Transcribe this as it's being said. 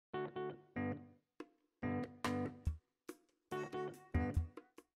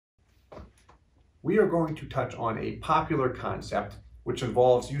we are going to touch on a popular concept which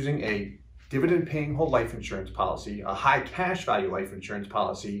involves using a dividend-paying whole life insurance policy, a high cash value life insurance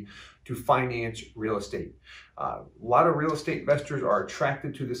policy to finance real estate. A lot of real estate investors are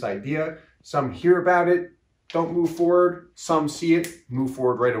attracted to this idea. Some hear about it, don't move forward. Some see it, move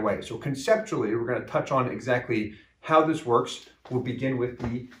forward right away. So conceptually, we're going to touch on exactly how this works. We'll begin with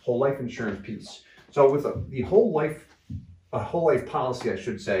the whole life insurance piece. So with the whole life policy, I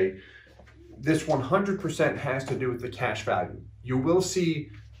should say, this 100% has to do with the cash value. You will see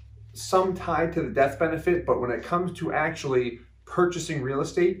some tied to the death benefit, but when it comes to actually purchasing real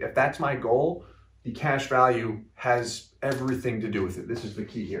estate, if that's my goal, the cash value has everything to do with it. This is the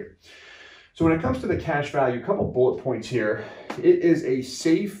key here. So when it comes to the cash value, a couple bullet points here. It is a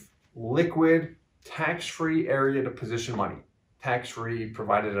safe, liquid, tax-free area to position money. Tax-free,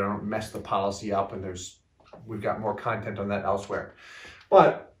 provided I don't mess the policy up, and we've got more content on that elsewhere.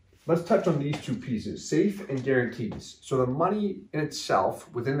 But let's touch on these two pieces, safe and guarantees. So the money in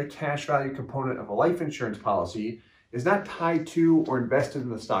itself within the cash value component of a life insurance policy is not tied to or invested in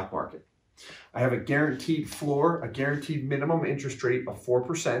the stock market. I have a guaranteed floor, a guaranteed minimum interest rate of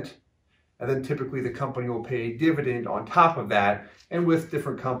 4%. And then typically the company will pay a dividend on top of that. And with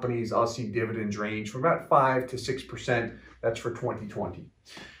different companies, I'll see dividends range from about 5 to 6%. That's for 2020.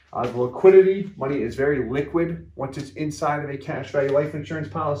 The liquidity, money is very liquid once it's inside of a cash value life insurance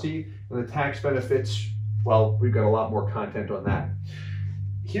policy. And the tax benefits, well, we've got a lot more content on that.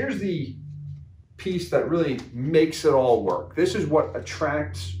 Here's the piece that really makes it all work. This is what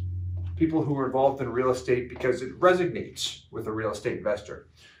attracts people who are involved in real estate because it resonates with a real estate investor.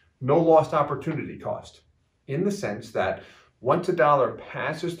 No lost opportunity cost, in the sense that once a dollar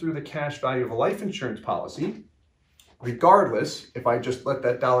passes through the cash value of a life insurance policy, regardless if I just let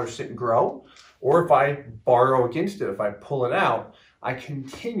that dollar sit and grow, or if I borrow against it, if I pull it out, I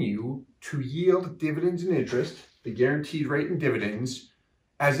continue to yield dividends and interest, the guaranteed rate and dividends,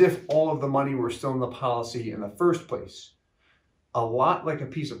 as if all of the money were still in the policy in the first place. A lot like a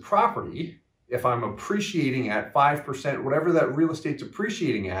piece of property, if I'm appreciating at 5%, whatever that real estate's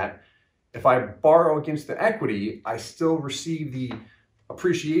appreciating at, if I borrow against the equity, I still receive the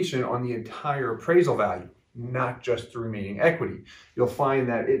appreciation on the entire appraisal value, not just the remaining equity. You'll find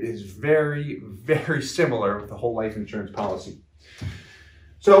that it is very, very similar with the whole life insurance policy.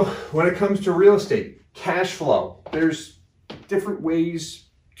 So when it comes to real estate, cash flow, there's different ways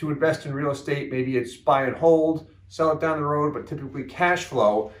to invest in real estate. Maybe it's buy and hold, sell it down the road, but typically cash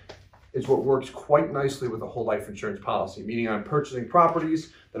flow is what works quite nicely with a whole life insurance policy, meaning I'm purchasing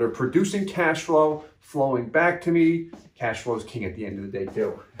properties that are producing cash flow, flowing back to me. Cash flow is king at the end of the day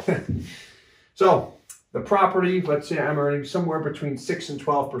too. So the property, let's say I'm earning somewhere between 6 and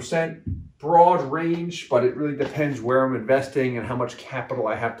 12%, broad range, but it really depends where I'm investing and how much capital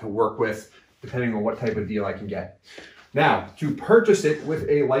I have to work with, depending on what type of deal I can get. Now, to purchase it with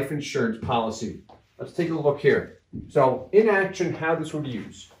a life insurance policy, let's take a look here. So in action, how this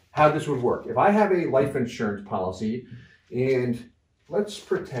would work. If I have a life insurance policy, and let's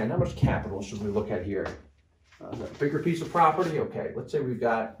pretend, how much capital should we look at here? A bigger piece of property? Okay, let's say we've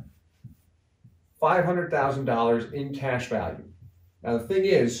got $500,000 in cash value. Now the thing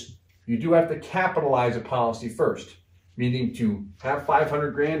is, you do have to capitalize a policy first, meaning to have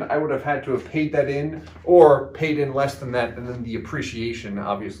 500 grand, I would have had to have paid that in or paid in less than that, and then the appreciation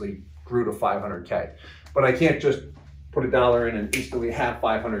obviously grew to 500K. But I can't just put a dollar in and instantly have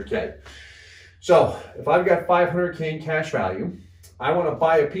 500K. So if I've got 500K in cash value, I want to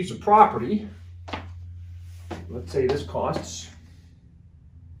buy a piece of property. Let's say this costs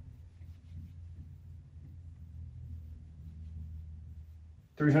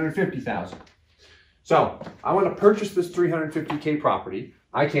 $350,000. So I want to purchase this $350K property.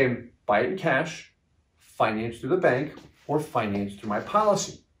 I can buy it in cash, finance through the bank, or finance through my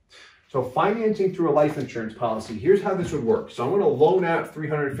policy. So financing through a life insurance policy, here's how this would work. So I'm going to loan out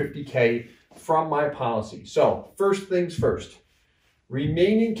 $350K from my policy. So first things first,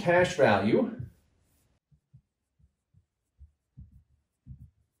 remaining cash value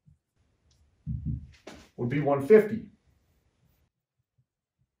would be $150.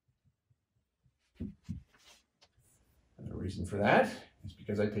 And the reason for that is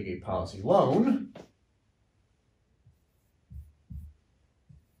because I take a policy loan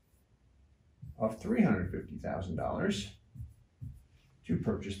of $350,000 to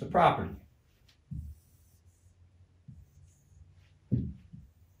purchase the property.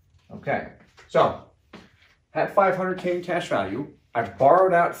 Okay, so at $500K in cash value, I've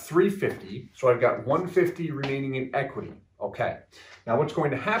borrowed out $350, so I've got $150 remaining in equity. Okay, now what's going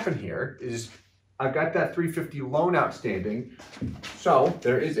to happen here is I've got that $350 loan outstanding. So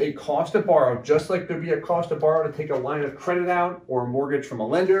there is a cost to borrow, just like there'd be a cost to borrow to take a line of credit out or a mortgage from a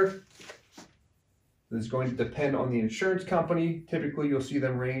lender. This is going to depend on the insurance company. Typically, you'll see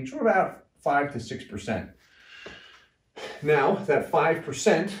them range from about 5 to 6%. Now, that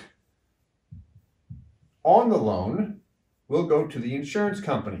 5% on the loan will go to the insurance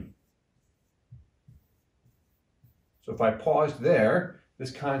company. So if I paused there,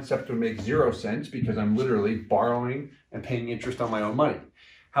 this concept would make 0 sense because I'm literally borrowing and paying interest on my own money.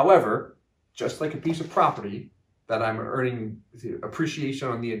 However, just like a piece of property that I'm earning appreciation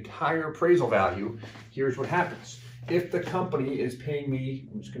on the entire appraisal value, here's what happens. If the company is paying me,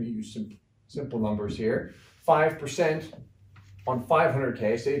 I'm just going to use some simple numbers here, 5% on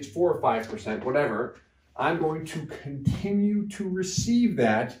 500K, say it's 4 or 5%, whatever, I'm going to continue to receive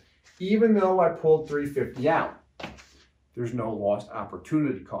that even though I pulled $350 out. There's no lost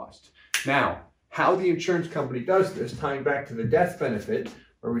opportunity cost. Now, how the insurance company does this, tying back to the death benefit,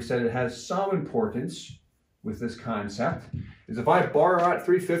 where we said it has some importance with this concept, is if I borrow out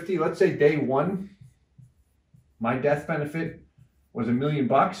 $350, let's say day one, my death benefit was $1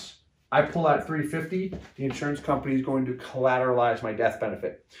 million. I pull out $350, the insurance company is going to collateralize my death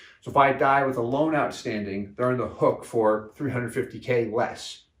benefit. So if I die with a loan outstanding, they're on the hook for $350K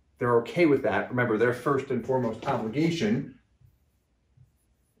less. They're okay with that. Remember, their first and foremost obligation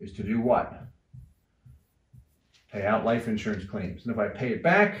is to do what? Pay out life insurance claims. And if I pay it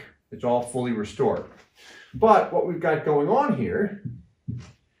back, it's all fully restored. But what we've got going on here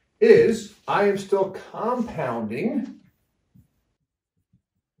is I am still compounding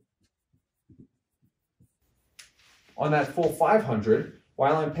on that full 500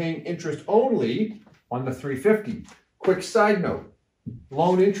 while I'm paying interest only on the 350. Quick side note.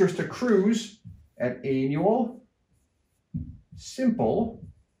 Loan interest accrues at annual, simple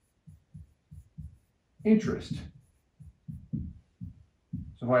interest.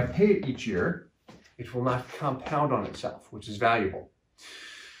 So if I pay it each year, it will not compound on itself, which is valuable.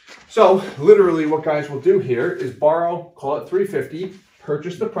 So literally what guys will do here is borrow, call it $350,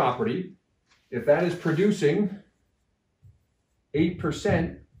 purchase the property. If that is producing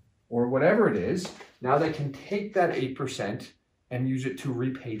 8% or whatever it is, now they can take that 8% and use it to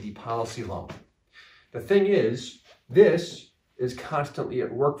repay the policy loan. The thing is, this is constantly at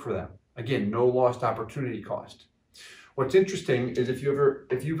work for them. Again, no lost opportunity cost. What's interesting is if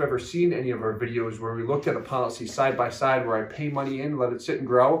you've ever seen any of our videos where we looked at a policy side by side where I pay money in, let it sit and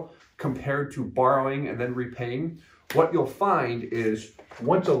grow, compared to borrowing and then repaying, what you'll find is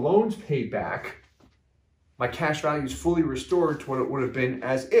once a loan's paid back, my cash value is fully restored to what it would have been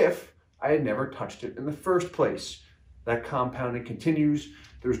as if I had never touched it in the first place. That compounding continues.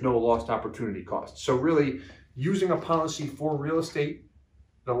 There's no lost opportunity cost. So really, using a policy for real estate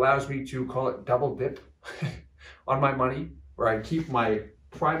that allows me to call it double dip on my money, where I keep my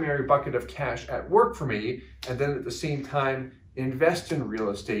primary bucket of cash at work for me, and then at the same time, invest in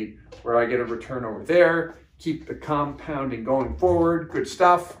real estate where I get a return over there, keep the compounding going forward. Good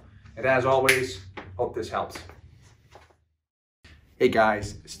stuff. And as always, hope this helps. Hey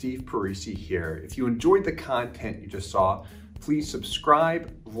guys, Steve Parisi here. If you enjoyed the content you just saw, please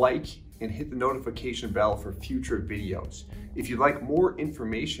subscribe, like, and hit the notification bell for future videos. If you'd like more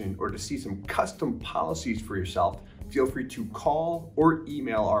information or to see some custom policies for yourself, feel free to call or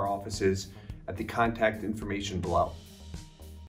email our offices at the contact information below.